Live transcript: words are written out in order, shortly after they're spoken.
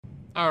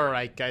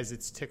Alright guys,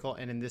 it's Tickle,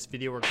 and in this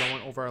video we're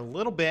going over a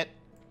little bit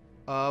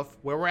of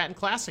where we're at in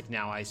Classic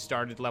now. I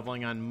started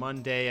leveling on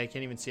Monday. I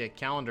can't even see a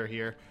calendar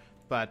here,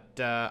 but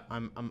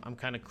I'm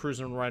kind of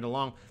cruising right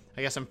along.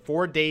 I guess I'm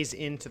 4 days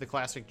into the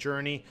Classic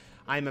journey.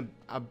 I'm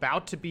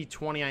about to be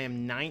 20. I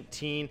am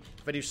 19.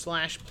 If I do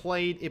slash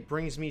played, it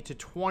brings me to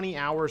 20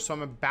 hours, so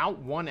I'm about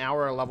 1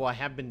 hour a level. I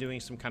have been doing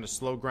some kind of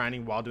slow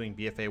grinding while doing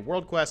BFA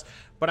World Quest,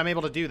 but I'm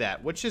able to do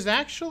that, which is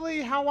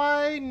actually how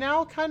I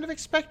now kind of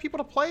expect people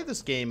to play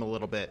this game a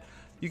little bit.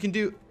 You can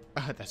do...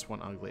 that's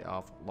one ugly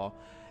off law.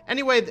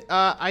 Anyway,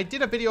 I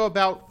did a video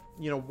about,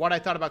 what I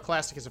thought about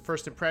Classic as a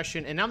first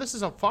impression, and now this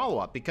is a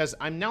follow-up because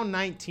I'm now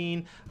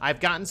 19. I've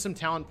gotten some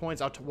talent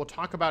points. We'll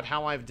talk about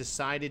how I've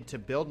decided to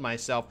build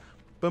myself,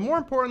 but more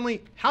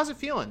importantly, how's it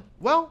feeling?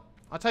 Well,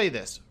 I'll tell you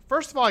this.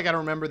 First of all, I got to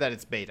remember that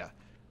it's beta.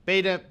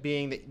 Beta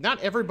being that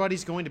not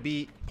everybody's going to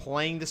be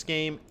playing this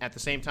game at the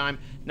same time.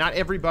 Not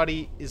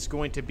everybody is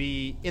going to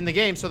be in the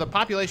game, so the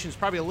population is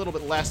probably a little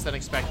bit less than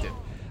expected.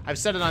 I've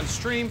said it on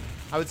stream.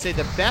 I would say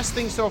the best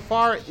thing so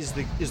far is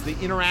the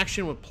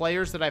interaction with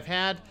players that I've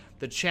had,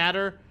 the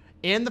chatter,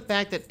 and the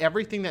fact that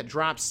everything that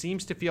drops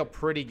seems to feel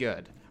pretty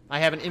good. I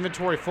have an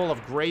inventory full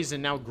of grays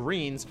and now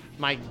greens.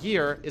 My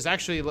gear is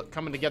actually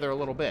coming together a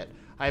little bit.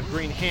 I have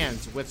green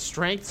hands with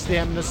strength,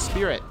 stamina,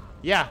 spirit.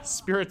 Yeah,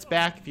 spirit's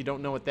back. If you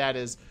don't know what that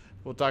is,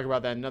 we'll talk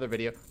about that in another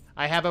video.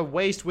 I have a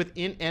waist with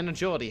int and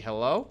agility.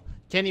 Hello?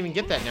 Can't even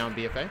get that now in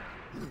BFA.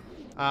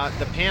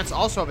 The pants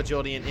also have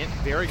agility and int.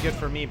 Very good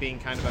for me being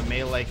kind of a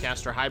melee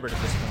caster hybrid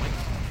at this point.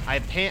 I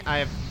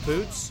have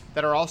boots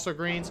that are also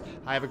greens.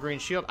 I have a green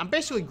shield. I'm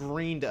basically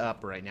greened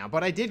up right now,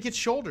 but I did get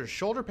shoulder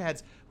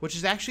pads, which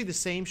is actually the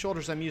same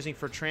shoulders I'm using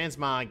for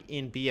transmog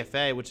in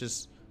BFA, which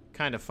is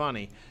kind of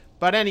funny.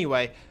 But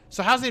anyway,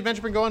 so how's the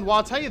adventure been going? Well,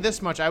 I'll tell you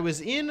this much. I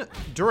was in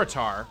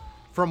Durotar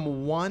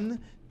from 1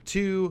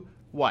 to,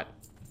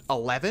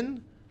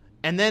 11?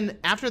 And then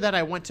after that,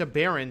 I went to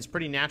Barrens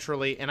pretty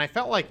naturally, and I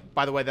felt like,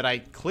 by the way, that I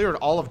cleared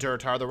all of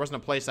Durotar. There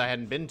wasn't a place I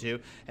hadn't been to,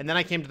 and then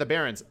I came to the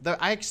Barrens.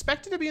 I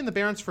expected to be in the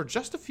Barrens for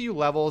just a few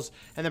levels,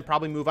 and then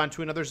probably move on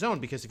to another zone,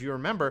 because if you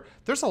remember,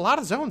 there's a lot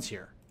of zones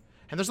here.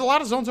 And there's a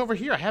lot of zones over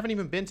here. I haven't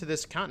even been to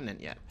this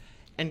continent yet.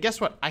 And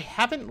guess what? I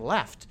haven't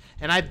left,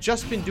 and I've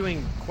just been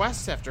doing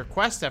quest after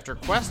quest after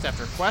quest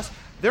after quest.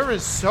 There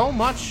is so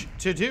much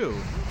to do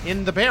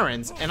in the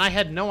Barrens, and I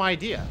had no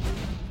idea.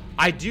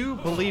 I do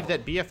believe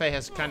that BFA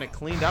has kind of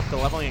cleaned up the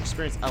leveling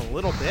experience a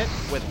little bit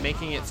with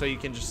making it so you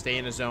can just stay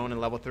in a zone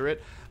and level through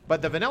it.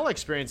 But the vanilla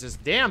experience is,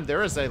 damn,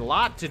 there is a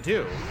lot to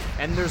do.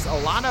 And there's a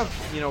lot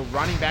of,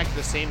 running back to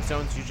the same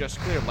zones you just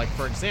cleared. Like,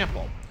 for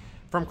example,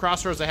 from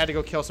Crossroads, I had to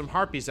go kill some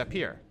harpies up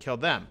here.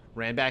 Killed them.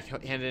 Ran back,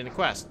 handed in a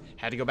quest.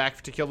 Had to go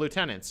back to kill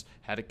lieutenants.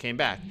 Came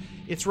back.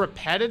 It's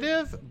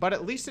repetitive, but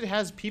at least it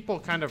has people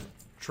kind of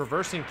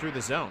traversing through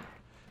the zone.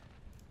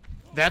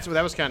 That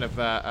was kind of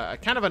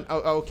an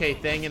okay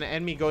thing,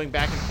 and me going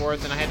back and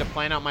forth, and I had to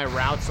plan out my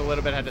routes a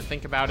little bit. I had to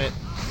think about it.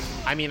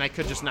 I mean, I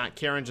could just not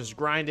care and just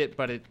grind it,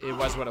 but it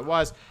was what it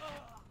was.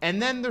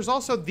 And then there's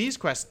also these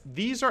quests.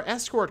 These are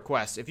escort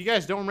quests. If you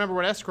guys don't remember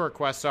what escort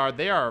quests are,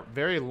 they are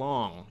very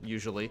long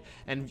usually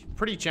and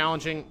pretty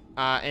challenging.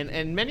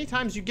 And many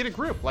times you get a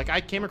group. Like I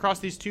came across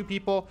these two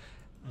people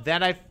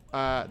that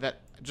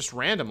just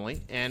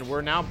randomly, and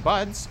we're now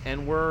buds,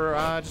 and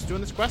we're just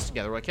doing this quest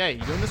together. Okay,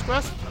 you doing this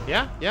quest?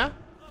 Yeah?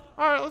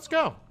 All right, let's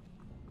go.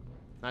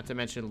 Not to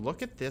mention,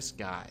 look at this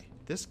guy.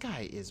 This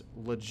guy is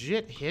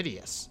legit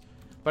hideous.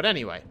 But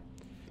anyway,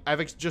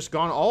 I've just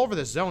gone all over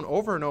the zone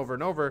over and over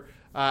and over.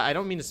 I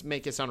don't mean to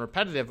make it sound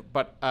repetitive,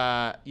 but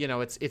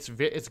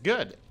it's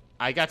good.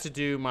 I got to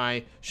do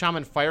my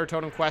Shaman Fire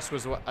Totem quest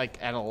was like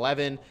at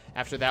 11.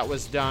 After that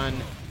was done,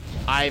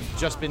 I've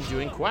just been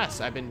doing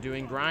quests. I've been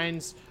doing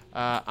grinds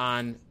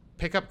on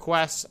pickup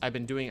quests. I've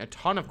been doing a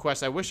ton of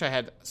quests. I wish I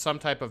had some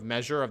type of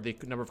measure of the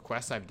number of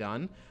quests I've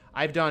done.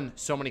 I've done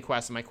so many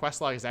quests, and my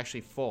quest log is actually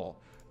full.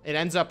 It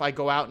ends up I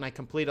go out and I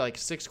complete like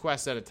 6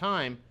 quests at a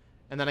time,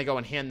 and then I go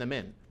and hand them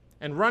in.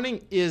 And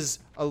running is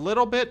a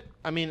little bit,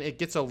 it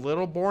gets a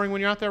little boring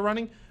when you're out there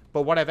running,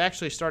 but what I've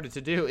actually started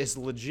to do is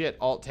legit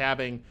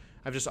alt-tabbing.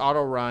 I've just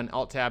auto-run,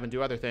 alt-tab, and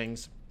do other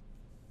things.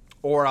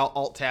 Or I'll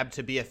alt-tab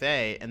to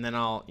BFA, and then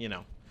I'll,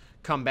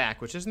 come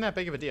back, which isn't that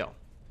big of a deal.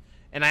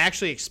 And I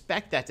actually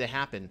expect that to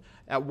happen.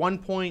 At one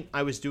point,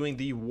 I was doing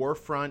the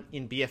Warfront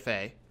in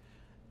BFA,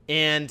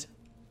 and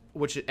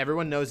which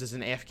everyone knows is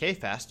an AFK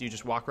fest. You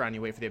just walk around,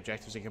 you wait for the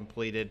objectives to be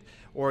completed,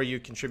 or you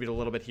contribute a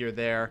little bit here or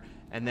there,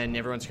 and then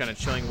everyone's kind of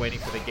chilling, waiting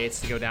for the gates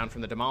to go down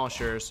from the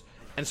demolishers.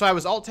 And so I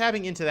was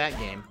alt-tabbing into that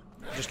game,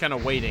 just kind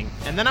of waiting.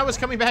 And then I was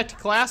coming back to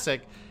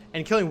Classic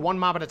and killing one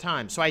mob at a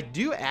time. So I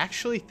do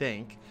actually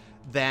think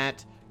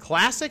that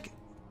Classic,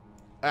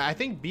 I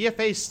think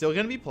BFA is still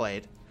going to be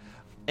played,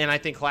 and I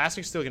think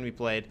Classic's still going to be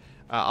played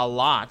a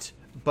lot.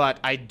 but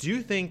I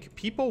do think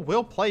people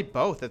will play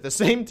both at the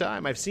same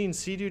time. I've seen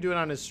Sea-Doo do it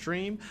on his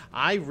stream.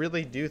 I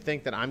really do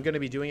think that I'm going to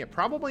be doing it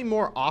probably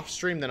more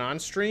off-stream than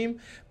on-stream,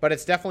 but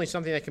it's definitely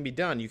something that can be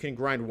done. You can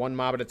grind one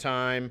mob at a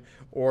time,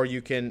 or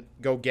you can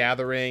go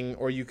gathering,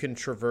 or you can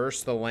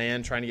traverse the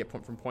land trying to get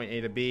from point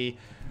A to B.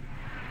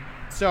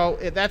 So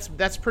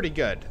that's pretty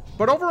good.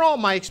 But overall,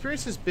 my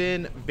experience has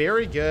been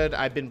very good.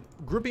 I've been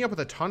grouping up with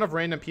a ton of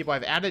random people.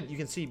 I've added, you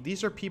can see,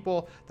 these are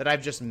people that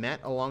I've just met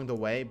along the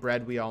way.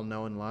 Bread we all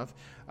know and love.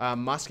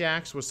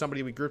 Muskax was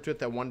somebody we grouped with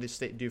that wanted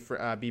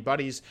to be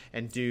buddies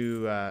and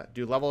do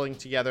leveling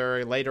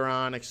together later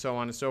on, and so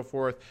on and so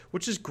forth,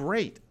 which is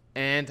great.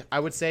 And I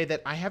would say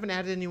that I haven't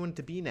added anyone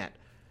to BNet.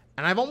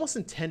 And I've almost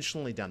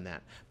intentionally done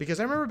that. Because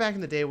I remember back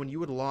in the day when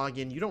you would log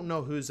in, you don't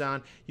know who's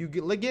on. You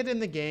get in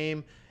the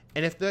game,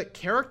 and if the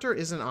character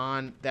isn't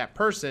on that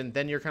person,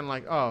 then you're kind of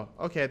like, oh,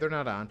 okay, they're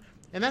not on.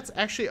 And that's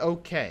actually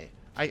okay.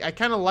 I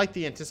kind of like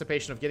the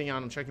anticipation of getting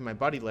on and checking my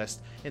buddy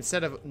list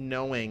instead of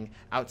knowing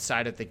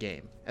outside of the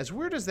game. As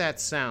weird as that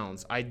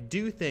sounds, I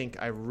do think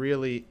I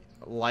really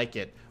like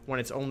it when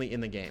it's only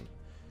in the game.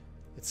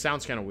 It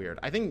sounds kind of weird.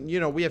 I think, you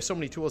know, we have so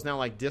many tools now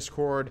like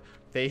Discord,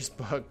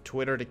 Facebook,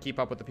 Twitter to keep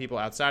up with the people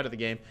outside of the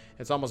game.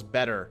 It's almost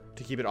better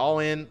to keep it all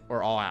in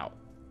or all out.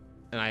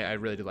 And I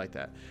really do like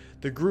that.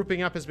 The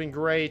grouping up has been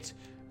great.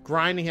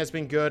 Grinding has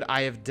been good.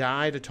 I have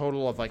died a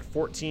total of like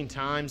 14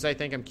 times. I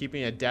think I'm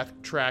keeping a death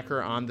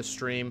tracker on the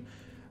stream.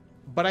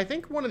 But I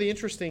think one of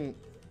the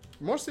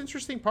most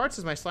interesting parts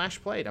is my slash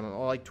played. I'm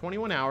like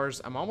 21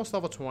 hours. I'm almost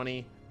level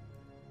 20.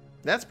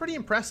 That's pretty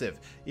impressive.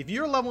 If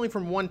you're leveling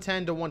from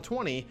 110 to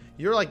 120,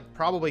 you're like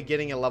probably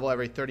getting a level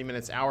every 30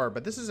 minutes, hour.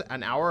 But this is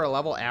an hour a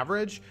level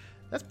average.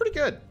 That's pretty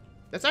good.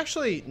 That's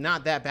actually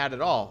not that bad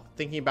at all.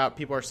 Thinking about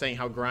people are saying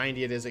how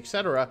grindy it is,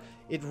 etc.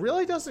 It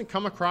really doesn't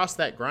come across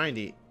that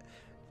grindy.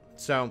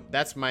 So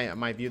that's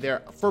my view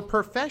there. For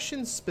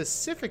professions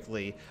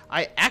specifically,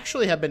 I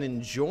actually have been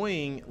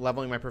enjoying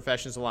leveling my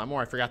professions a lot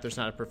more. I forgot there's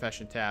not a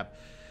profession tab.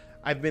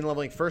 I've been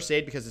leveling first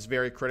aid because it's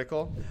very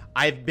critical.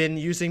 I've been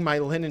using my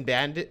linen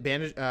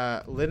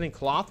linen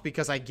cloth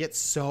because I get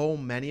so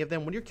many of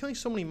them. When you're killing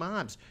so many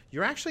mobs,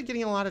 you're actually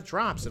getting a lot of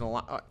drops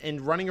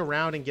and running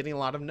around and getting a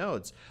lot of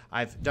nodes.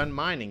 I've done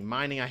mining.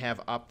 Mining I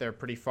have up there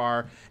pretty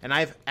far, and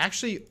I've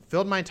actually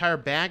filled my entire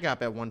bag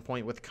up at one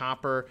point with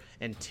copper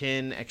and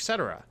tin,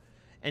 etc.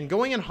 And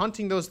going and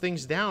hunting those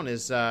things down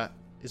is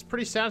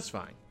pretty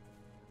satisfying.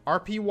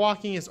 RP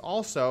walking is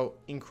also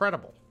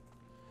incredible.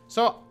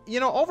 So, you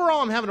know,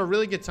 overall, I'm having a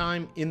really good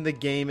time in the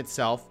game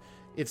itself.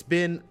 It's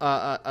been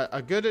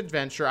a good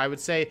adventure. I would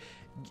say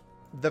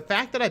the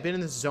fact that I've been in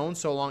this zone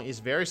so long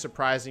is very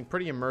surprising,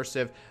 pretty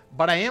immersive,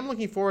 but I am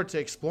looking forward to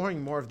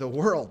exploring more of the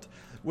world,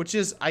 which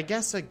is, I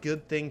guess, a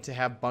good thing to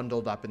have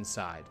bundled up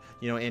inside.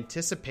 You know,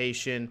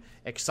 anticipation,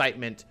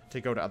 excitement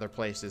to go to other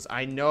places.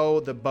 I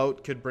know the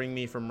boat could bring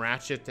me from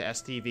Ratchet to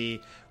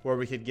STV, where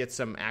we could get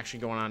some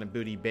action going on in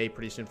Booty Bay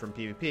pretty soon from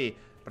PvP,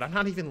 but I'm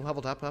not even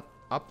leveled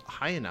up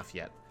high enough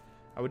yet.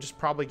 I would just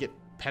probably get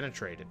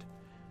penetrated.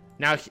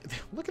 Now,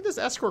 look at this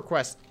escort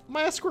quest.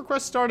 My escort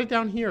quest started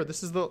down here.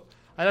 This is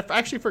I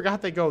actually forgot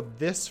they go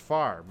this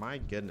far. My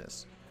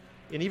goodness.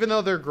 And even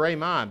though they're gray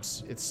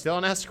mobs, it's still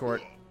an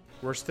escort.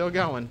 We're still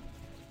going.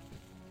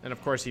 And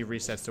of course, he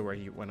resets to where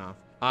he went off.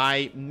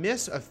 I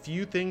miss a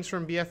few things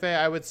from BFA,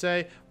 I would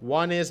say.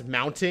 One is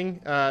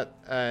mounting,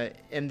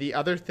 and the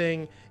other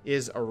thing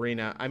is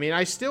arena. I mean,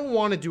 I still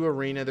want to do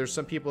arena. There's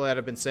some people that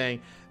have been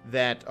saying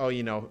that, oh,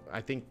 you know,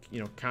 I think,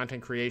 you know,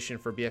 content creation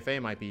for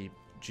BFA might be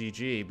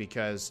GG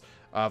because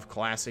of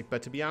Classic.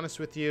 But to be honest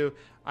with you,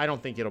 I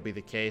don't think it'll be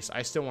the case.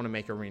 I still want to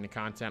make arena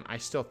content. I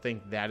still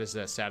think that is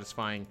a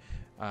satisfying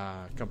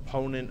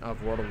component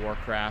of World of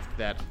Warcraft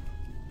that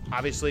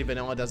obviously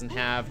vanilla doesn't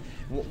have.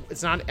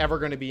 It's not ever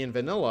going to be in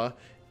vanilla.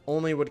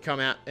 Only would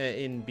come out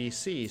in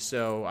BC,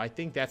 so I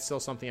think that's still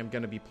something I'm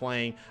going to be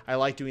playing. I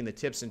like doing the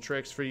tips and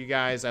tricks for you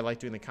guys. I like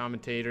doing the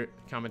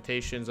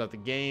commentations of the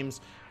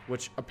games,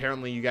 which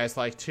apparently you guys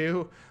like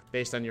too,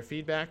 based on your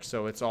feedback,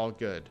 so it's all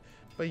good.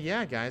 But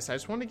yeah, guys, I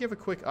just want to give a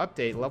quick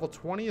update. Level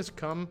 20 has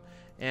come,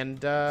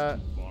 and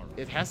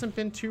it hasn't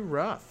been too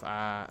rough.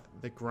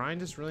 The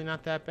grind is really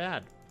not that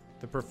bad.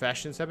 The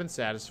professions have been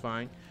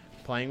satisfying.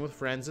 Playing with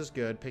friends is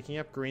good. Picking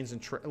up greens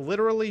and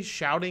literally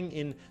shouting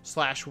in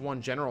 /1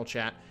 general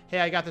chat,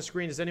 hey, I got this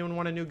green. Does anyone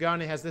want a new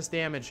gun? It has this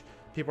damage.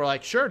 People are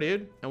like, sure,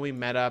 dude. And we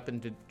met up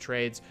and did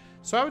trades.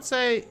 So I would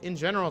say, in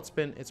general, it's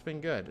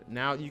been good.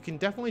 Now, you can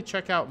definitely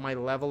check out my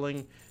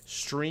leveling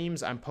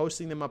streams. I'm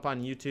posting them up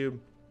on YouTube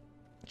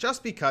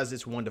just because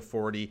it's 1 to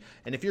 40.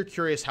 And if you're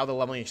curious how the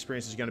leveling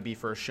experience is going to be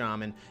for a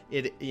shaman,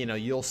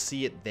 you'll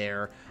see it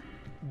there.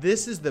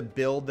 This is the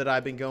build that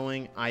I've been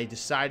going. I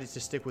decided to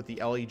stick with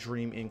the LE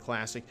Dream in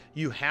Classic.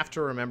 You have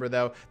to remember,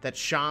 though, that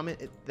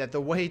that the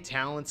way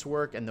talents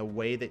work and the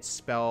way that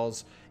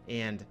spells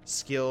and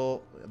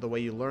skill, the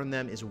way you learn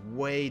them, is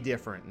way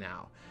different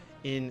now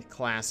in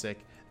Classic,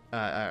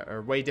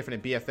 or way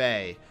different in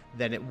BFA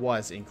than it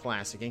was in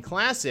Classic. In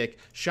Classic,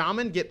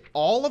 Shaman get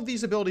all of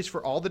these abilities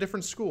for all the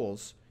different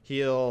schools.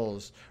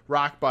 Heals,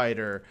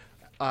 Rockbiter,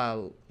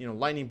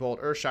 Lightning Bolt,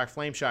 Earth Shock,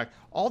 Flame Shock,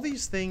 all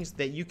these things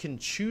that you can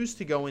choose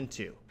to go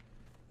into.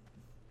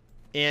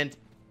 And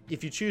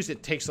if you choose,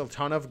 it takes a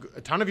ton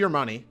of your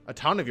money,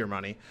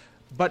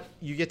 but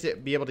you get to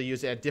be able to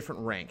use it at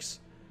different ranks.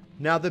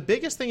 Now, the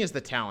biggest thing is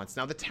the talents.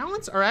 Now, the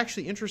talents are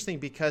actually interesting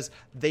because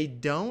they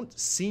don't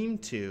seem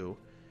to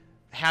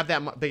have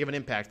that big of an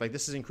impact. Like,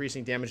 this is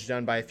increasing damage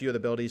done by a few of the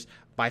abilities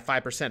by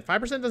 5%.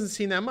 5% doesn't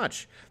seem that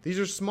much. These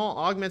are small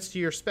augments to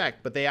your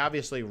spec, but they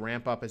obviously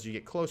ramp up as you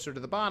get closer to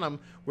the bottom,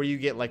 where you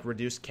get like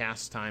reduced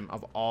cast time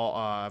of all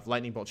of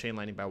Lightning Bolt, Chain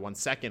Lightning by 1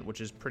 second,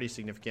 which is pretty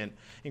significant.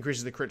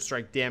 Increases the crit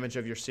strike damage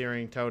of your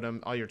Searing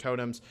Totem, all your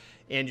totems,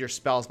 and your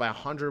spells by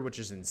 100, which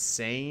is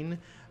insane.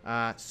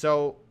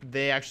 So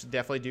they actually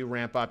definitely do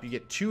ramp up. You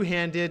get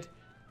two-handed.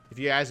 If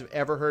you guys have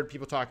ever heard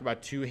people talk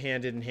about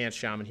two-handed Enhanced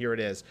Shaman, here it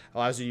is.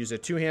 Allows you to use a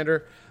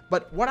two-hander.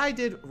 But what I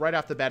did right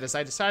off the bat is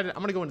I decided I'm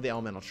going to go into the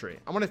Elemental Tree.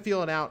 I'm going to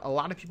feel it out. A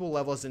lot of people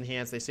level as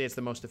Enhanced. They say it's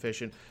the most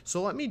efficient.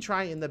 So let me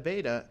try in the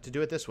beta to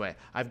do it this way.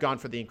 I've gone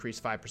for the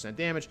increased 5%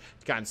 damage,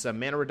 gotten some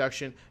mana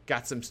reduction,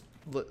 got some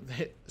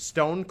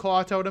Stone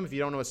Claw Totem. If you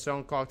don't know what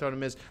Stone Claw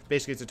Totem is,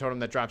 basically it's a totem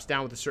that drops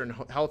down with a certain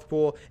health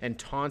pool and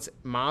taunts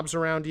mobs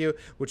around you,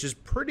 which is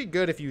pretty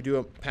good if you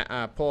do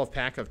a pull of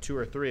pack of 2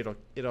 or 3.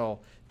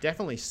 It'll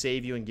definitely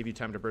save you and give you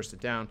time to burst it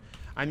down.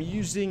 I'm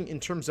using, in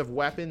terms of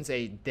weapons,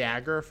 a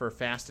dagger for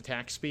fast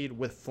attack speed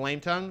with Flame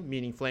Tongue,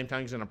 meaning Flame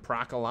Tongue is going to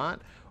proc a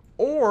lot.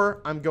 Or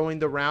I'm going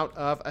the route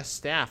of a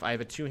staff. I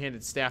have a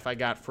two-handed staff I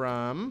got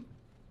from,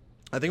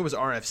 I think it was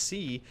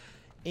RFC,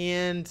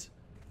 and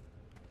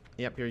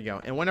yep, here you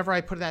go. And whenever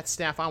I put that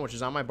staff on, which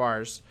is on my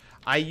bars,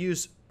 I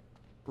use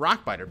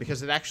Rockbiter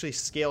because it actually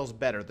scales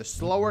better. The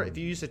slower, if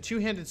you use a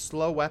two-handed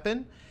slow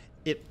weapon,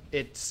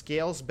 it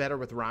scales better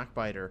with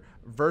Rockbiter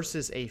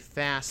versus a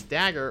fast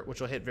dagger, which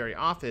will hit very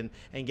often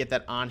and get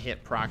that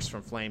on-hit procs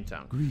from Flame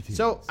Tongue. Greetings.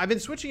 So I've been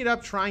switching it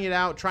up, trying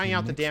out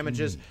the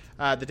damages,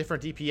 the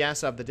different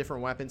DPS of the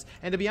different weapons.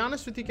 And to be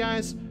honest with you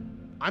guys,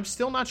 I'm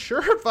still not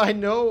sure if I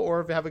know or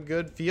if I have a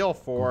good feel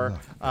for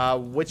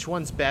which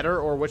one's better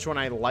or which one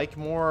I like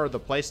more or the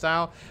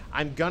playstyle.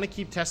 I'm going to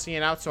keep testing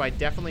it out, so I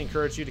definitely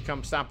encourage you to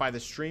come stop by the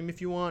stream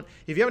if you want.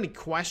 If you have any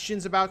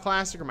questions about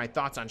Classic or my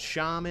thoughts on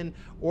Shaman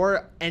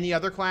or any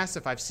other class,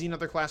 if I've seen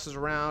other classes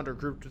around or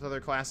grouped with other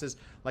classes,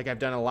 like I've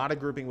done a lot of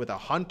grouping with a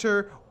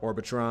Hunter,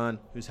 Orbitron,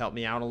 who's helped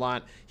me out a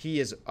lot. He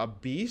is a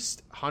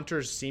beast.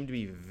 Hunters seem to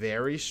be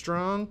very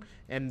strong,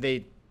 and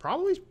they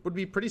probably would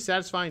be pretty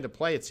satisfying to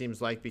play, it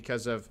seems like,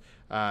 because of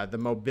the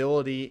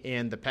mobility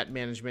and the pet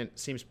management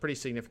seems pretty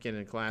significant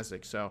in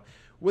Classic. So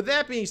with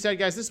that being said,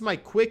 guys, this is my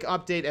quick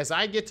update as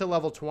I get to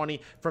level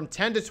 20. From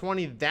 10 to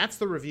 20, that's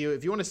the review.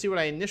 If you want to see what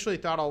I initially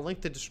thought, I'll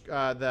link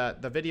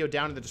the video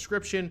down in the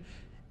description.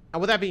 And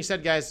with that being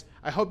said, guys,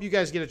 I hope you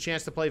guys get a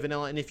chance to play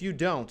Vanilla, and if you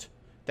don't,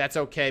 that's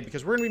okay,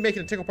 because we're going to be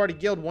making a Tickle Party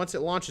Guild once it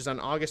launches on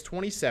August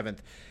 27th.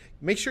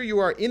 Make sure you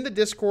are in the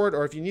Discord,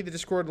 or if you need the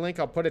Discord link,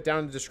 I'll put it down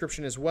in the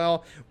description as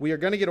well. We are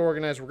going to get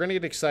organized, we're going to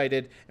get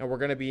excited, and we're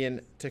going to be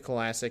into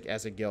Classic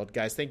as a guild.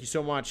 Guys, thank you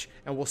so much,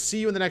 and we'll see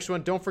you in the next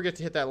one. Don't forget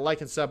to hit that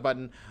like and sub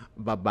button.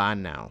 Bye-bye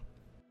now.